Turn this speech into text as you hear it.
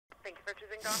Thank you for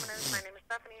choosing Domino's. My name is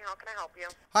Stephanie. How can I help you?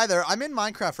 Hi there. I'm in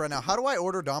Minecraft right now. How do I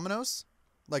order Domino's?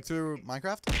 Like through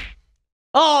Minecraft?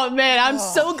 Oh man, I'm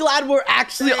so glad we're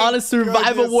actually on a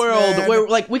survival world where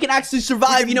like we can actually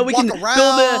survive. You know, we can build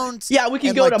a we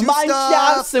can go to mine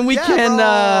shafts and we can.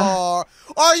 Are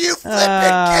you flipping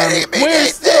kidding me? We're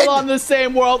still on the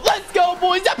same world. Let's go,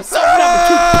 boys. Episode number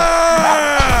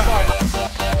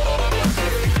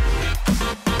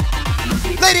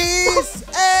 2. Ladies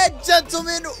and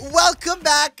gentlemen, welcome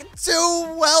back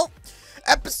to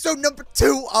episode number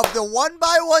 2 of the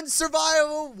 1x1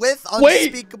 survival with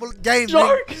unspeakable gaming.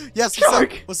 Shark, yes,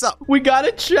 Shark, what's up? We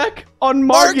gotta check on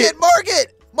Margit.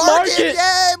 Margit,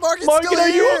 yay! Margit's still are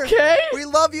here. You okay? We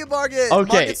love you, Margit.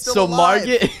 Okay, so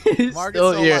Margit is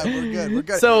still here. We're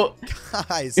good. So,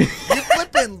 guys, you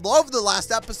flipping love the last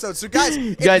episode. So, guys,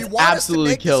 if you want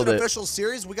absolutely us to make this an official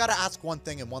series, we gotta ask one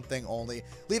thing and one thing only.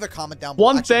 Leave a comment down below.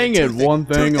 One thing and one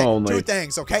thing only. Two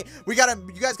things, okay? You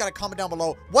guys gotta comment down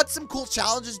below. What's some cool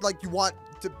challenges like you want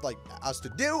to us to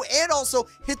do, and also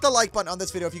hit the like button on this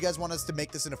video if you guys want us to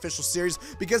make this an official series,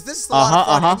 because this is a lot of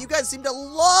fun and you guys seem to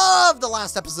love the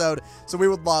last episode, so we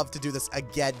would love to do this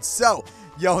again. So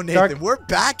yo, Nathan, Shark, we're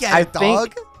back at it,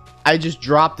 dog. I just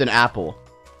dropped an apple.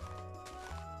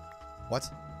 What?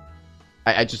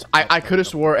 I could have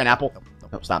swore an apple.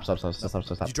 No, stop.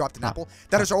 You dropped an apple?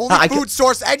 That is our only food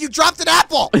source, and you dropped an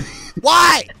apple!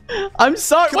 Why? I'm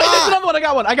sorry. Wait, there's another one. I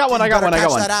got one.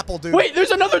 That apple, dude. Wait,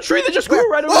 there's another tree that just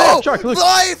grew right over there. Shark, look.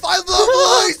 Life! I love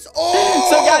life! Oh!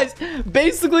 So, guys,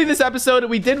 basically this episode,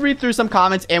 we did read through some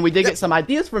comments, and we did get some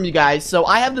ideas from you guys. So,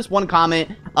 I have this one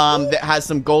comment that has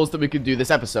some goals that we could do this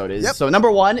episode. So,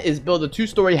 number 1 is build a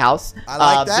 2-story house. I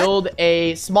like that. Build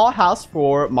a small house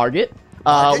for Margit.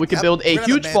 We could build a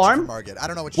huge farm. I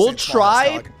don't know what you're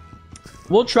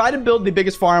We'll try to build the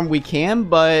biggest farm we can,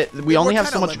 but we only have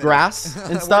so much grass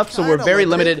and stuff, so we're very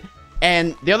limited.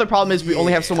 And the other problem is we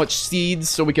only have so much seeds,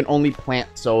 so we can only plant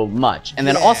so much. And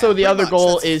then also the other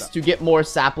goal is to get more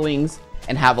saplings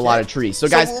and have a lot of trees. So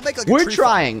guys, we're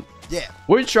trying.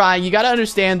 We're trying. You got to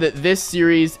understand that this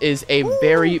series is a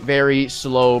very, very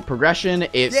slow progression.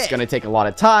 It's going to take a lot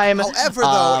of time. However,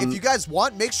 though, if you guys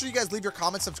want, make sure you guys leave your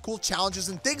comments some cool challenges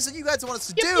and things that you guys want us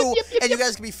to do, and you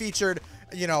guys can be featured,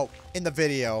 you know, in the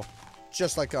video,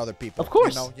 just like other people. Of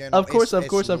course. Of course.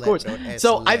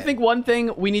 So I think one thing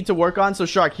we need to work on. So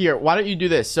Shark, here, why don't you do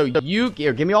this? So you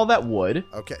here, give me all that wood.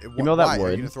 Okay. Give me all that wood.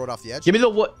 Are you gonna throw it off the edge? Give me the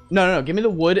wood. No. Give me the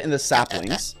wood and the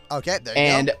saplings. Okay. There you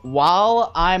go. And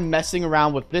while I'm messing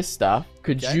around with this stuff,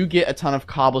 could you get a ton of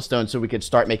cobblestone so we could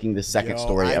start making the second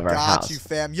story of our house? I got you,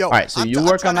 fam. Yo, all right. So you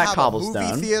work on that cobblestone. I'm trying to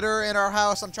have a movie theater in our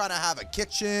house. I'm trying to have a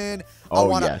kitchen. I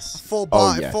want a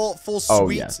full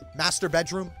suite master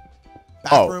bathroom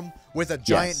with a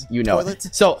giant toilet.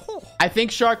 So I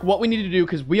think, Shark, what we need to do,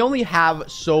 because we only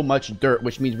have so much dirt,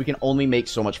 which means we can only make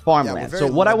so much farmland. So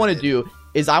what I want to do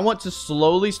is I want to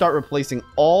slowly start replacing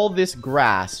all this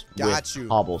grass with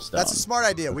cobblestone. That's a smart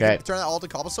idea. We can turn that all to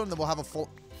cobblestone, and then we'll have a full...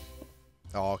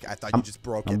 Oh, okay. I thought you just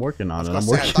broke it. I'm working on it. I'm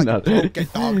working on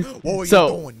it. What were you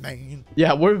doing, man?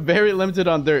 Yeah, we're very limited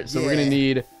on dirt, so we're going to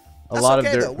need... a lot of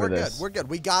dirt for this. We're good.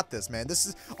 We got this, man. This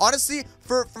is honestly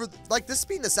for like this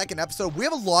being the second episode, we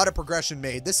have a lot of progression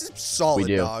made. This is solid,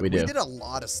 dog. We did a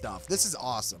lot of stuff. This is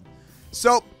awesome.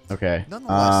 So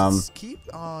nonetheless, let's keep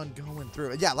on going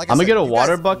through it. Yeah, like I'm gonna get a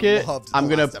water bucket. I'm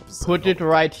gonna put it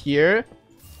right here,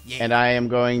 and I am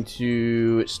going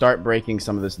to start breaking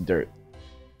some of this dirt.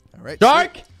 All right.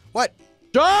 Shark! What?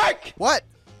 Shark! What?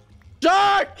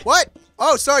 Shark! What?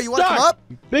 Oh, sorry. You want to come up?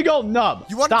 Big old nub.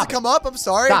 You wanted to come up? I'm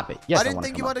sorry. Stop it. Yes, I didn't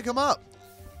think you wanted to come up.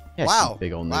 Yes, wow.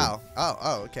 Big old nub. Wow.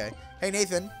 Oh, okay. Hey,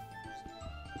 Nathan.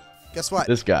 Guess what?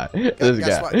 This guy.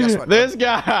 Guess what? This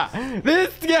guy.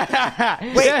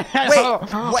 Wait.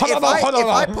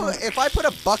 If I put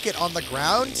a bucket on the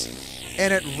ground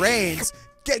and it rains,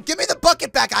 give me the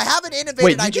bucket back. I have an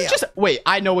innovative idea. Wait,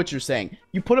 I know what you're saying.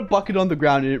 You put a bucket on the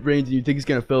ground and it rains and you think it's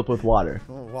going to fill up with water.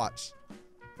 Oh, watch.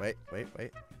 Wait.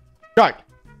 Shark,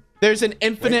 there's an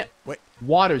infinite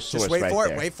water source right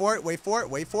there. Wait for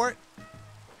it.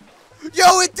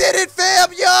 Yo, it did it, fam!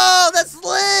 Yo, that's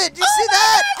lit! You see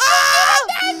that?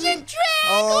 Magic trick!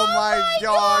 Oh my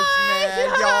gosh, man!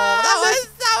 Yo, that was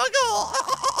so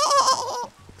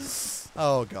cool!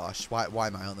 Oh gosh, why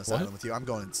am I on this island with you? I'm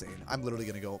going insane. I'm literally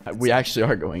gonna go insane. We actually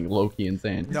are going low-key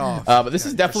insane. No, but this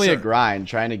is definitely a grind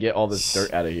trying to get all this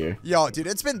dirt out of here. Yo, dude,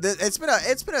 it's been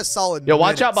a solid. Yo,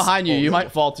 watch out behind you. You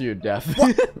might fall to your death.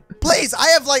 Please, I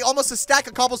have like almost a stack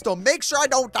of cobblestone. Make sure I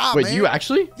don't die, man. Wait, you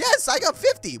actually? Yes, I got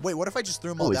 50. Wait, what if I just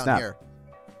threw them all down here?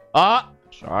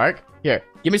 Shark. Here,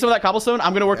 give me some of that cobblestone.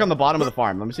 I'm gonna work on the bottom of the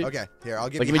farm. Let me see. Okay, here, I'll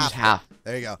give you half. Just half.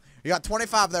 There you go. You got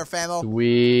 25 there, famo.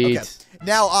 Sweet. Okay.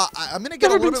 Now, I'm going to get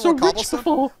a little bit more cobblestone.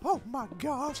 Oh, my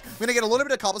gosh. I'm going to get a little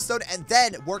bit of cobblestone and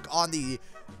then work on the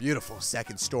beautiful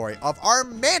second story of our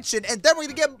mansion. And then we're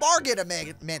going to get Margaret a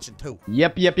mansion, too.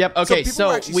 Yep. Okay,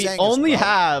 so we only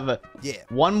have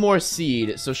one more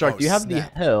seed. So, Shark, do you have the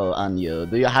hell on you?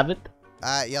 Do you have it?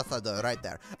 Yes, I do, right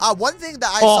there. One thing that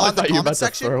I saw in the comment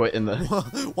section. Throw it in the...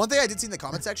 One thing I did see in the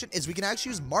comment section is we can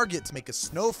actually use Margit to make a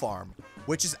snow farm,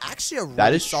 which is actually a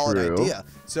really solid idea.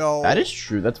 So that is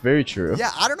true. That's very true. Yeah,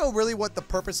 I don't know really what the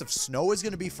purpose of snow is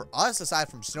going to be for us, aside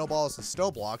from snowballs and snow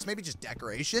blocks. Maybe just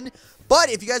decoration. But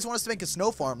if you guys want us to make a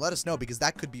snow farm, let us know, because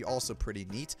that could be also pretty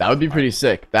neat. That would be pretty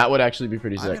sick. That would actually be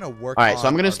pretty sick. I'm going to work all right, so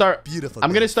I'm going to start. Beautiful.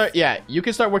 I'm going to start. Yeah, you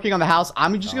can start working on the house.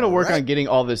 I'm just going to work on getting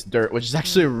all this dirt, which is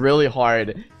actually a really hard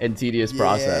and tedious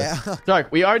process.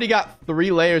 Dark, we already got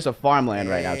 3 layers of farmland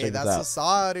right now. Check this out. That's a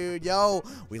saw, dude. Yo,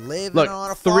 we live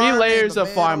on a farm. 3 layers of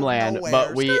farmland,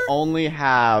 but we only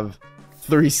have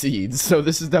 3 seeds, so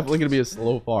this is definitely gonna be a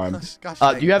slow farm.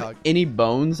 Do you have any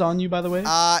bones on you, by the way?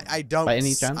 I don't. By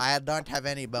any chance? I don't have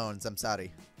any bones. I'm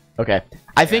sorry. Okay.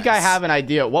 I think I have an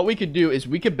idea. What we could do is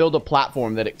we could build a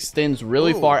platform that extends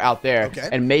really far out there,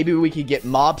 and maybe we could get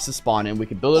mobs to spawn in. We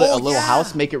could build a little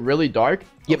house, make it really dark,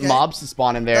 get mobs to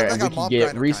spawn in there, and we can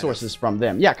get resources from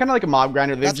them. Yeah, kind of like a mob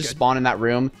grinder. They just spawn in that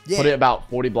room, put it about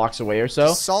 40 blocks away or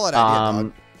so. Solid idea,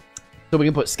 dog. So we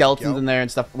can put skeletons in there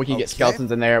and stuff. We can get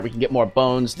skeletons in there. We can get more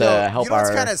bones to help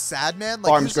our kind of sad, man.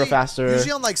 Like, farms grow faster.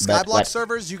 Usually on like Skyblock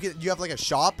servers, you have like a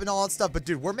shop and all that stuff. But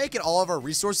dude, we're making all of our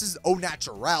resources au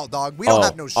naturel, dog. We don't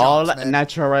have no shops, all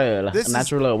natural.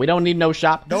 Natural. We don't need no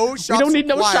shop. No shops. We don't need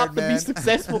no shop to be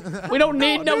successful. We don't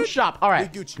need no shop. All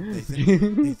right.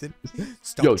 Nathan,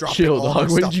 stop Yo, dropping chill, all dog. our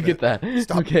Where stuff, did you get that?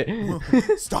 Stop. Okay.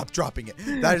 Stop dropping it.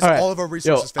 That is all of our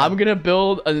resources. Yo, I'm gonna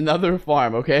build another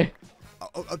farm. Okay.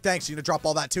 Oh, thanks. You gonna drop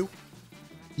all that too?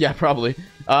 Yeah, probably.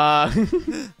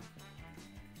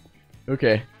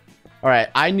 Okay. All right.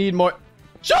 I need more.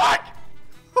 Shark!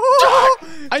 Shark!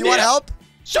 Do you want help?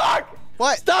 Shark!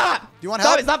 What? Stop! Do you want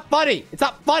help? It's not funny. It's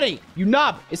not funny. You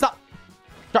knob. It's not.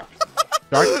 Shark.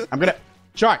 Shark. I'm gonna.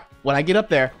 Shark. When I get up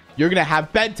there, you're gonna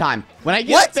have bedtime. When I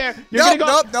get up there, you're gonna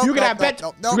go. You're gonna have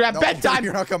bedtime. You're gonna have bedtime.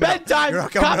 You're not coming up. Bedtime. You're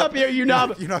not coming Come up here, you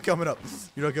knob. You're not coming up.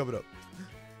 You're not coming up.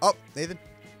 Oh, Nathan.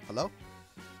 Hello?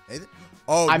 Nathan?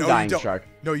 Oh, I'm dying, Shark.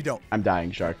 No, you don't. I'm dying,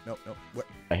 Shark. No. What?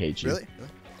 I hate you. Really? I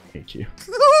hate you.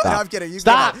 No, I'm kidding. You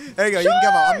Stop. Come out. There you go. You can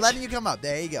come out. I'm letting you come out.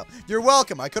 There you go. You're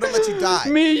welcome. I couldn't let you die.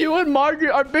 Me, you, and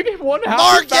Margaret are big one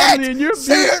happy family, and you're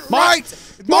say it right.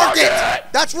 Margaret.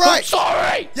 That's right. I'm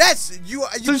sorry. Yes, you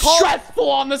it's stressful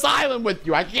on this island with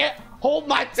you. I can't hold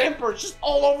my temper. It's just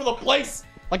all over the place,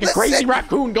 like a crazy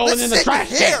raccoon going in the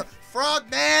trash can.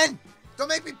 Frog man. Don't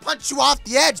make me punch you off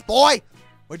the edge, boy.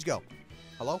 Where'd you go?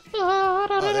 Hello? How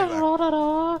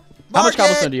much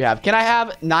cobblestone do you have? Can I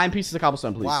have 9 pieces of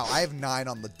cobblestone, please? Wow, I have 9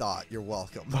 on the dot. You're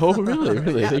welcome. Oh, really?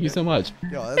 Really? Thank you so much.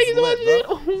 Yo, thank you so much, dude.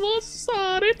 Oh,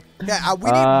 sorry. Yeah,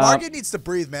 Margaret needs to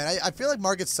breathe, man. I feel like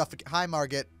Margaret's suffocating. Hi,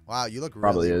 Margaret. Wow, you look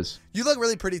probably is. You look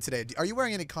really pretty today. Are you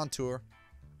wearing any contour?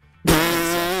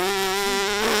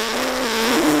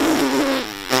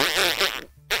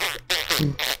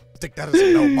 I think that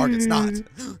is no, Margaret's not. Did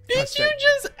you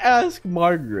just ask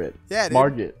Margaret? Yeah, dude.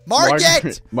 Margaret.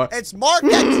 It's Margaret.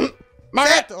 Margaret.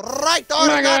 Say it right or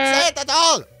not say it at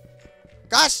all.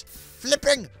 Gosh,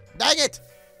 flipping. Dang it.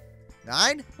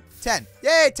 9, 10.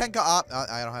 Yay, 10.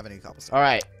 I don't have any cobblestone. All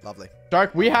right. Lovely.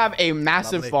 Dark, we have a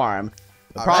massive farm.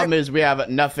 The problem is we have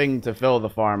nothing to fill the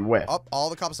farm with. Oh, all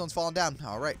the cobblestone's falling down.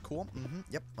 All right, cool.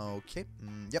 Yep. Okay.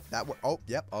 Yep. That worked. Oh,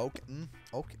 yep. Okay.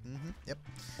 Okay. Yep.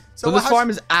 So this farm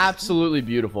is absolutely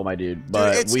beautiful, my dude.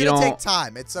 But it's we gonna don't take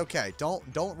time. It's okay. Don't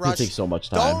rush. It takes so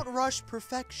much time. Don't rush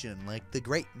perfection, like the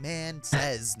great man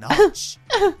says. Notch.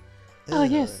 Oh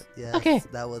yes. Okay.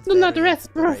 That was not the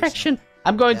rest perfection.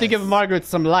 I'm going to give Margaret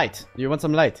some light. Do you want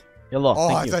some light? Hello.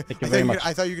 Oh, Thank you very much.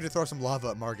 I thought you were gonna throw some lava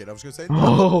at Margaret. I was gonna say.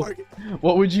 Oh,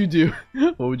 what would you do?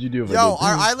 What would you do? If Yo,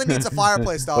 our island needs a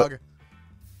fireplace, dog.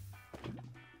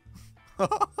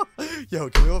 Yo,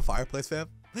 can we have a fireplace, fam?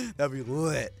 That'd be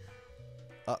lit.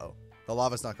 Uh-oh. The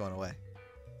lava's not going away.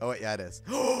 Oh, wait, yeah, it is.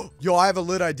 Yo, I have a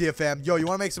lit idea, fam. Yo, you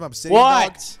want to make some obsidian,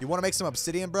 dog? You want to make some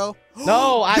obsidian, bro?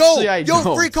 No, actually, I don't.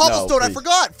 Yo, free cobblestone. No, I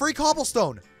forgot. Free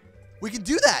cobblestone. We can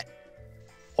do that.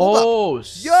 Oh,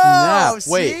 snap.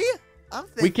 Yo, wait. See? I'm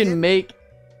thinking. We can make...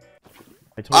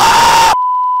 I told ah!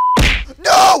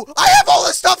 No! I have all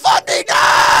this stuff on me!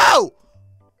 No!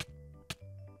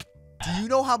 Do you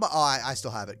know how much... Oh, I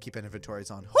still have it. Keep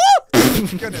inventories on.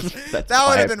 Goodness. That's That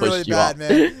would why have I been really pushed you bad, off.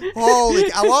 man. Holy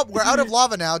cow. Well, we're out of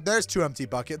lava now. There's 2 empty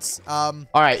buckets. All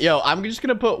right, yo, I'm just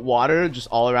gonna put water just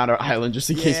all around our island just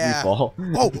in case we fall.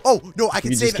 Oh, no, I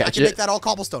can You save just it. I catch can it? make that all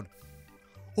cobblestone.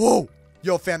 Whoa.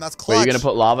 Yo, fam, that's clutch. Wait, you gonna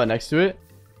put lava next to it?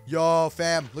 Yo,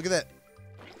 fam, look at that.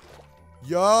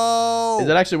 Yo. Is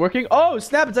it actually working? Oh,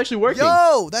 snap, it's actually working.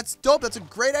 Yo, that's dope. That's a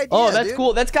great idea. Oh, that's dude.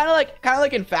 cool. That's kind of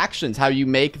like in factions, how you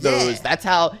make those. Yeah. That's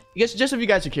how. I guess just if you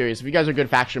guys are curious, if you guys are good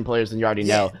faction players, then you already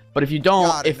Yeah. know. But if you don't,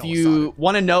 Gotta if know, you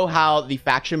want to know how the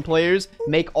faction players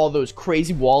make all those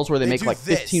crazy walls where they make do like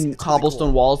this. 15 It's cobblestone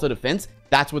really cool. walls of defense,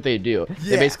 that's what they do.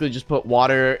 They Yeah. basically just put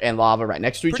water and lava right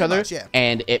next to each Pretty other, much, yeah.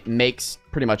 and it makes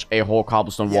pretty much a whole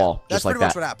cobblestone wall, That's just like pretty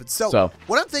much that. what happens. So, So-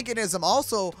 what I'm thinking is I'm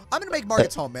gonna make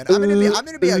Market's home, man. I'm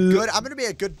gonna be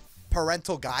a good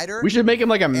parental guider. We should make him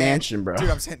like a And- mansion, bro. Dude,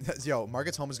 I'm saying, yo,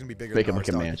 Market's home is gonna be bigger Make than him like ours,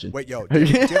 a dog. mansion. Wait, yo, do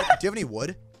you have any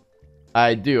wood?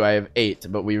 I do. I have 8,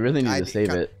 but we really need to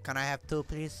save it. Can I have 2,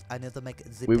 please? I need to make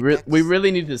the We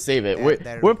really need to save it.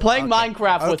 There We're we go. playing Okay.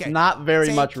 Minecraft with Okay. not very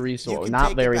Take- much you resource. can Not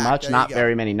take it very back. much. There Not you go.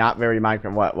 very many. Not very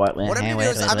Minecraft. What? What I'm gonna do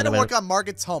is I'm gonna work on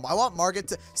Market's home. I want Market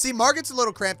to see. Market's a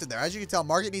little cramped in there, as you can tell.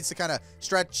 Market needs to kind of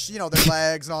stretch, their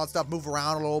legs and all that stuff, move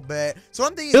around a little bit. So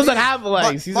I'm thinking He doesn't have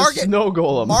legs. He's a snow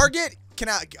golem. Market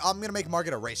I'm gonna make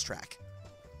Market a racetrack.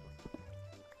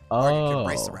 Market can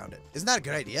race Oh. around it. Isn't that a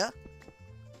good idea?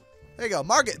 There you go,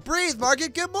 Market. Breathe,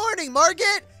 Market. Good morning,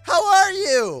 Market. How are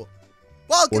you?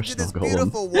 Welcome Poor to this snow golem.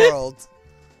 beautiful world.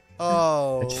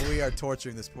 Oh, we are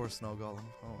torturing this poor snow golem.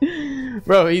 Oh.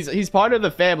 Bro, he's part of the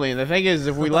family, and the thing is,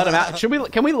 if we let him out,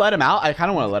 can we let him out? I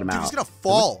kind of want to let him Dude, out. he's gonna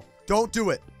fall. Don't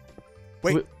do it.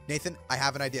 Wait, We- Nathan, I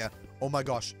have an idea. Oh my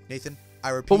gosh, Nathan, I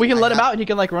repeat. But we can I let him have- out, and he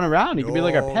can like run around. He can be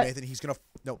like our No, pet. Nathan, he's gonna.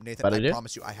 No, Nathan, Bad I idea?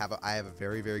 promise you, I have a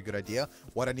very, very good idea.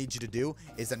 What I need you to do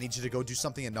is I need you to go do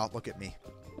something and not look at me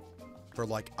for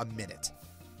like a minute.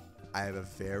 I have a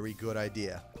very good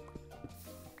idea.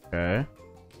 Okay.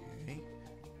 Okay.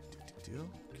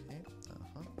 Okay.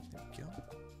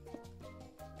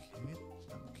 There we go.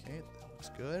 Okay. That looks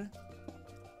good.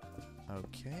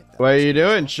 Okay. that What are looks you good.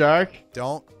 doing, Shark?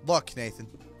 Don't look, Nathan.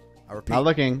 I repeat. Not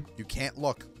looking. You can't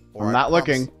look. Or I'm I not promise-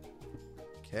 looking.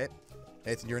 Okay.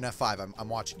 Nathan, you're in F5. I'm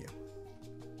watching you.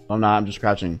 I'm not. I'm just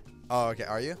crouching. Oh, okay.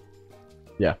 Are you?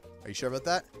 Yeah. Are you sure about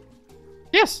that?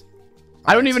 Yes.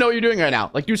 I don't Alright. even know what you're doing right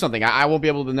now. Like, do something. I won't be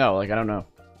able to know. Like, I don't know.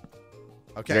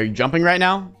 Okay. Are you jumping right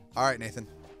now? All right, Nathan.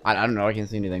 I don't know. I can't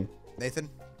see anything. Nathan,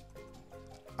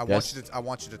 I Yes?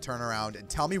 want you to turn around and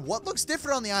tell me what looks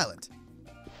different on the island.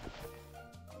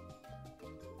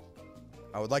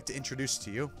 I would like to introduce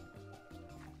to you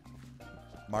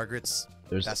Margaret's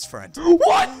best friend.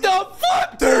 What the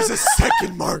fuck? There's a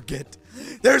second Margaret.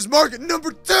 There's Margaret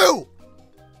number 2.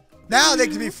 Now they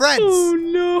can be friends. Oh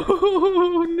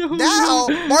no, no. Now,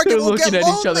 Margaret They're will looking get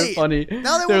at each other lonely. funny.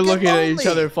 Now they They're will get looking at each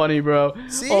lonely. other funny, bro.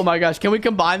 See? Oh my gosh, can we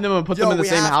combine them and put them in the we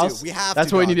same have house? To. We have That's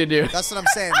to, what we dog. need to do. That's what I'm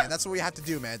saying, man. That's what we have to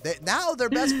do, man. Now they're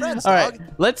best friends, All dog.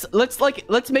 right,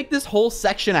 let's make this whole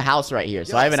section a house right here.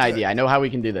 So Yeah, I have an let's do idea. it. I know how we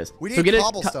can do this. We so need get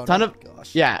cobblestone. a ton Oh of. my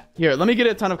gosh. Yeah, here. Let me get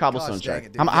a ton of cobblestone, Gosh, dang Shark.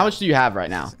 it, dude. How much do you have right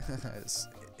now? It's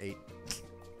 8.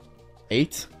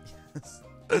 8.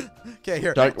 Okay,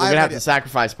 here. Shark, we're I gonna have an to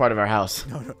sacrifice part of our house.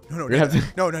 idea. No, We're gonna Nathan.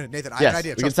 have No, Nathan. I have Yes, an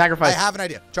idea. we can Trust me. sacrifice- I have an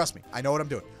idea. Trust me. I know what I'm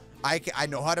doing. I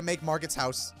know how to make Margaret's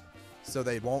house so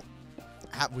they won't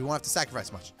have. We won't have to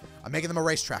sacrifice much. I'm making them a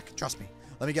racetrack. Trust me.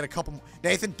 Let me get a couple.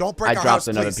 Nathan, don't break I our dropped house,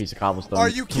 another please. piece of cobblestone. Are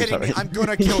you kidding me? sorry. I'm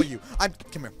gonna kill you.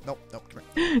 Come here. No, come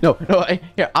here. No, hey,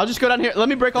 here. I'll just go down here. Let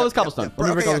me break all this cobblestone. Let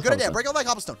me break all this good idea. cobblestone. Break all my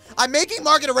cobblestone. I'm making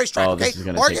Margaret a racetrack. Oh, Okay. this is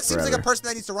gonna Margaret take seems like a forever. person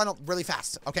that needs to run really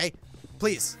fast. Okay.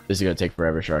 Please. This is gonna take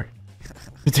forever, Shark.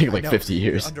 It'll take like I know. 50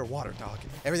 years. You're underwater, dog.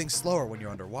 Everything's slower when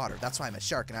you're underwater. That's why I'm a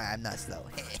shark and I'm not slow.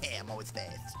 I'm always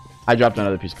fast. I dropped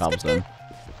another piece of cobblestone.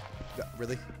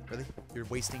 Really? Really? You're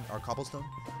wasting our cobblestone?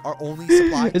 Our only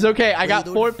supply? It's okay. I Really, got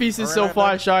dude? 4 pieces so Alright, far,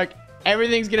 alright. Shark.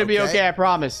 Everything's gonna be Okay. okay. I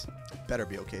promise. Better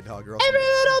be okay, dog. Or else Every I'm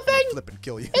little gonna thing flip and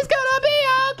kill you. is gonna be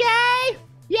okay.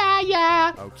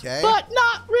 Yeah. Okay. But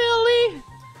not really.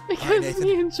 Because Nathan.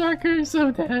 me and Shark are so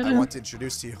dead. I want to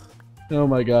introduce to you. Oh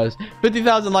my gosh.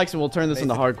 50,000 likes and we'll turn this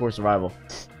into Nathan. hardcore survival.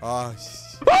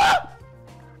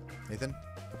 Nathan,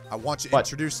 I want you to What?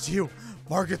 introduce to you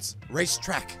Margaret's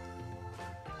racetrack.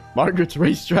 Margaret's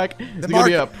racetrack. It's gonna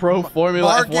be a pro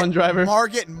Formula F1 driver.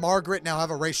 Margaret and Margaret now have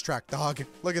a racetrack, dog.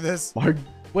 Look at this.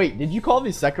 Wait, did you call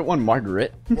the second one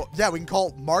Margaret? Well, yeah, we can call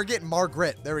it Margaret and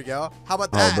Margaret. There we go. How about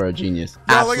Oh, that? bro, genius.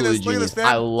 Yo, Absolutely look at this. Look at genius. this, man.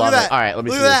 I Look love at it. that. All right, let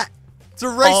me Look see at this. that. It's a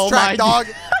racetrack, dog.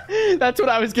 That's what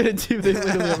I was gonna do. They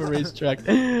literally have a racetrack.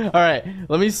 All right,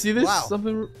 let me see this Wow.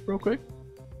 something real quick.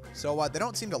 So they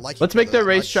don't seem to like. Let's make their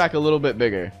racetrack a little bit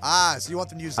bigger. Ah, so you want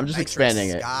them to use? I'm just expanding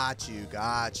it. Got you.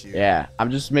 Yeah, I'm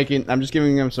just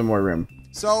giving them some more room.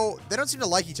 So they don't seem to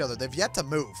like each other. They've yet to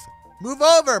move. Move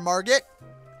over, Margaret.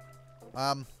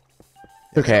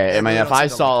 Okay, I mean, if I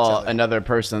saw another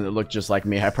person that looked just like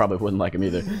me, I probably wouldn't like him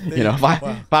either. You know, if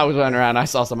I was running around, and I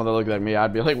saw someone that looked like me,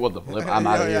 I'd be like, "What the flip? I'm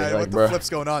out of here!" Like, what the flip's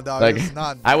going on, dog? Like,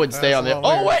 I would stay on the.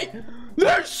 Oh wait,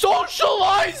 they're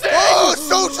socializing. Oh,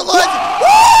 socializing!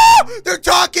 Ah! They're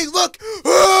talking. Look.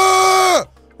 Ah!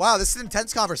 Wow, this is an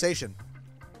intense conversation.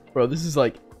 Bro, this is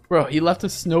like, bro, he left a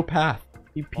snow path.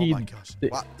 He peed. Oh my gosh.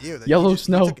 Wow, ew, yellow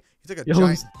snow. He took a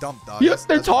giant dump, dog. Yes,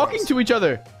 they're talking gross. to each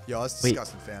other. Yo, that's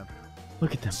disgusting, fam.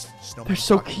 Look at them. They're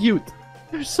so cute.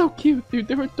 They're so cute, dude.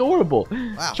 They're adorable.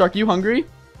 Wow. Shark, you hungry?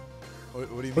 What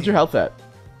do you mean? What's your health at?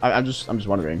 I'm just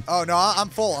wondering. Oh no, I'm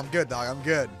full. I'm good, dog. I'm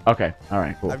good. Okay. All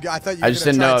right. Cool. I thought you were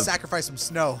gonna try and sacrifice some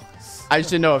snow. I just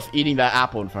didn't know if eating that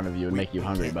apple in front of you would make you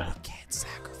hungry, but. We can't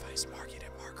sacrifice Margaret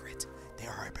and Margaret. They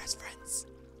are our best friends.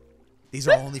 These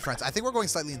are only friends. I think we're going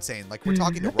slightly insane. Like we're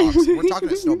talking to rocks. We're talking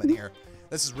to snowmen here.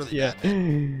 This is really bad,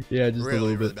 man. Yeah, just really, a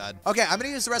little bit. Really bad. Okay, I'm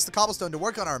gonna use the rest of the cobblestone to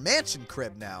work on our mansion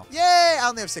crib now. Yay! I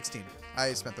only have 16.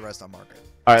 I spent the rest on Margaret.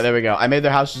 All right, there we go. I made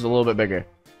their house just a little bit bigger.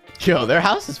 Yo, their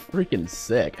house is freaking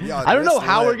sick. Yo, I don't know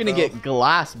how we're gonna get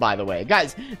glass, by the way,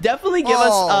 guys. Definitely give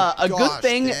us a good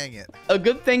thing. A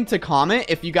good thing to comment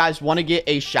if you guys want to get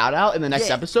a shout out in the next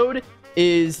episode.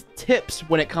 Is tips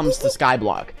when it comes to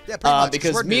Skyblock. Yeah, pretty much,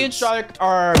 because me and Shark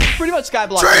are pretty much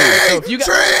Skyblock. So if you guys,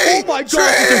 oh my god,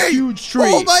 it's a huge tree.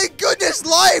 Oh my goodness,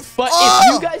 life. But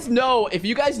if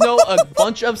you guys know a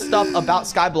bunch of stuff about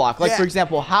Skyblock, like for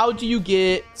example, how do you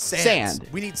get sand?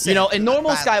 We need sand. You know, in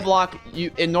normal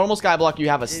Skyblock, you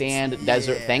have a sand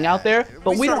desert thing out there,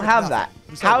 but we don't have that.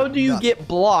 How do you get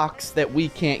blocks that we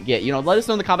can't get? You know, let us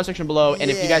know in the comment section below,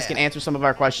 and if you guys can answer some of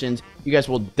our questions, you guys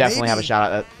will definitely have a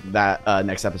shout out at that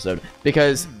next episode.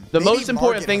 Because the most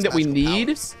important thing that we need,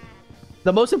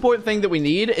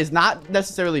 is not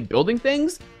necessarily building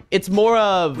things. It's more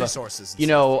of resources. You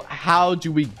know, how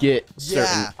do we get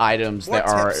certain items that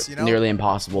are nearly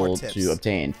impossible to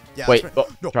obtain? Yeah, wait,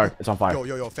 Shark, it's on fire.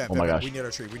 Yo, fam. Oh my gosh. We need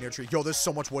a tree. Yo, there's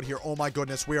so much wood here. Oh my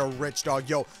goodness, we are rich, dog.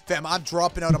 Yo, fam, I'm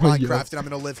dropping out of Minecraft and I'm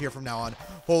gonna live here from now on.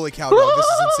 Holy cow, dog, this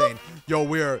is insane. Yo,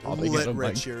 we're lit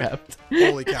rich here.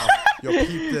 Holy cow. Yo,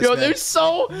 peep this, Yo, man. There's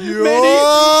so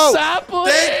many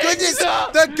saplings. Thank goodness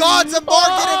the gods of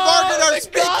Margaret and Margaret are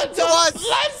speaking to us.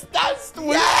 Blessed us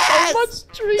with so much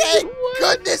trees. Thank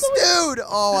goodness, dude.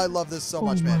 Oh, I love this so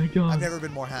much, man. God. I've never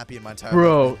been more happy in my entire life.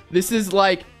 Bro, this is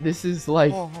like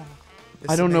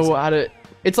I don't know how to.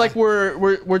 It's like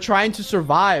we're trying to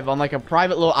survive on like a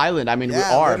private little island. I mean, we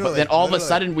are, but then all of a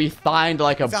sudden we find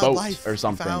like a boat or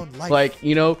something. Like,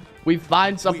 you know, we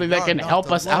find something that can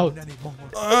help us out.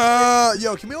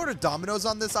 Yo, can we order Domino's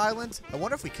on this island? I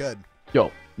wonder if we could.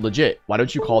 Yo, legit. Why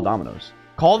don't you call Domino's?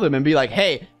 Call them and be like,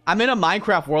 hey, I'm in a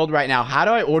Minecraft world right now. How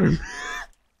do I order?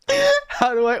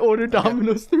 How do I order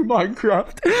Domino's through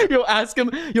Minecraft? Yo,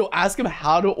 ask him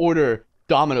how to order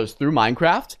Domino's through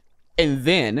Minecraft, and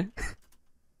then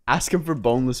ask him for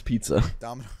boneless pizza.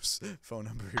 Domino's phone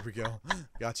number. Here we go.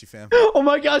 Got you, fam. Oh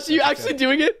my gosh, are you actually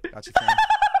doing it? Got you, fam.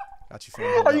 Got you,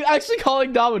 fam. Are you actually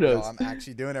calling Domino's? No, I'm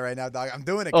actually doing it right now, dog. I'm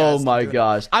doing it, guys. Oh my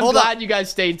gosh. I'm glad you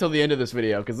guys stayed until the end of this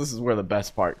video, because this is where the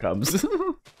best part comes.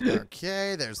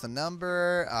 Okay, there's the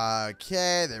number.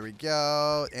 Okay, there we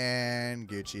go. And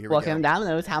Gucci, here we go. Welcome,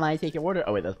 Domino's. How may I take your order?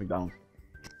 Oh wait, that's McDonald's.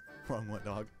 Wrong one,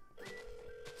 dog.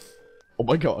 Oh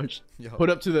my gosh. Yo. Put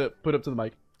up to the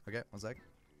mic. Okay, 1 sec.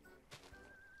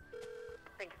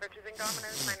 Thank you for choosing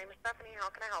Domino's. My name is Stephanie. How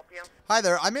can I help you? Hi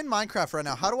there. I'm in Minecraft right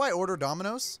now. How do I order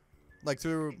Domino's? Like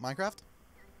through Minecraft?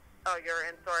 Oh, you're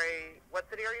in, sorry, what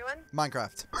city are you in?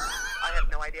 Minecraft. I have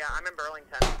no idea. I'm in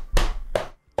Burlington.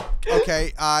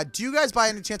 Okay, do you guys by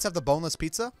any chance have the boneless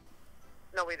pizza?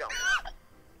 No, we don't.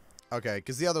 Okay,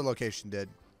 because the other location did.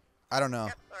 I don't know.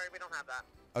 Yep, sorry, we don't have that.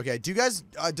 Okay, do you guys,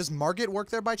 does Margaret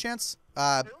work there by chance?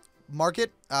 Who?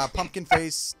 Margaret, pumpkin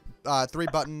face, 3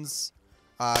 buttons,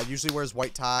 usually wears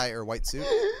white tie or white suit.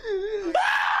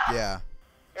 Yeah.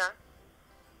 Yeah.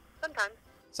 Sometimes.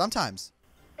 Sometimes?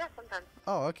 Yeah, sometimes.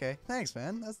 Oh, okay. Thanks,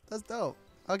 man. That's dope.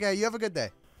 Okay, you have a good day.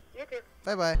 You too.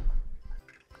 Bye-bye.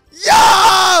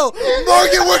 Yo!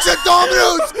 Margaret works at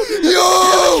Domino's!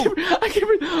 Yo! I can't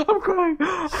breathe. I'm crying.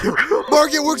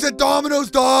 Margaret works at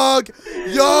Domino's, dog!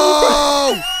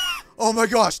 Yo! Oh my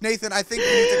gosh, Nathan, I think we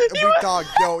need to, dog,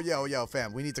 yo,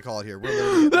 fam, we need to call it here.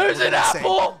 There's an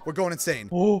apple. We're going insane.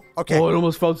 Oh, okay. Oh, it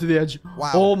almost fell to the edge.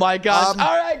 Wow. Oh my gosh.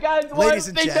 All right, guys. Well, I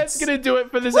think that's going to do it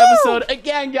for this episode.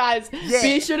 Again, guys,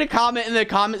 be sure to comment in the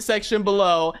comment section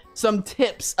below some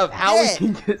tips of how we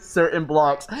can get certain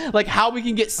blocks. Like how we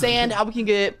can get sand, how we can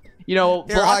get... You know,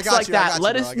 blocks like that.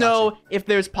 Let us know if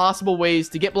there's possible ways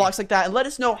to get blocks like that, and let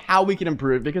us know how we can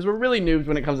improve, because we're really noobs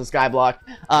when it comes to Skyblock.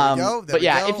 But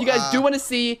yeah, if you guys do want to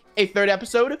see a third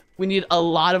episode, we need a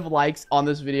lot of likes on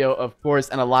this video, of course,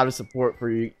 and a lot of support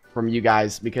from you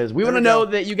guys, because we want to know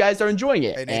that you guys are enjoying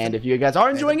it. And if you guys are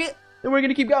enjoying it, then we're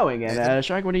gonna keep going. And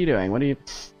Shark, what are you doing? What are you?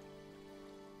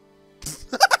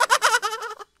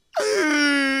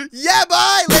 Yeah,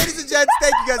 bye, ladies and gents.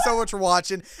 Thank you guys so much for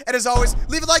watching. And as always,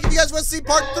 leave a like if you guys want to see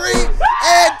part 3.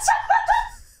 And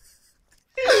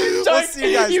we'll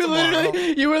see you guys tomorrow.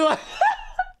 You were like,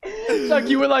 Chuck,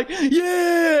 you were like,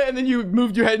 yeah, and then you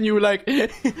moved your head and you were like, do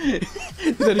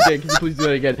that again. Can you please do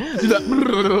that again? Do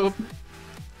that.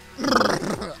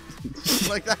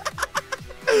 Like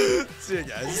that. See you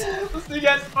guys. We'll see you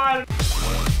guys tomorrow.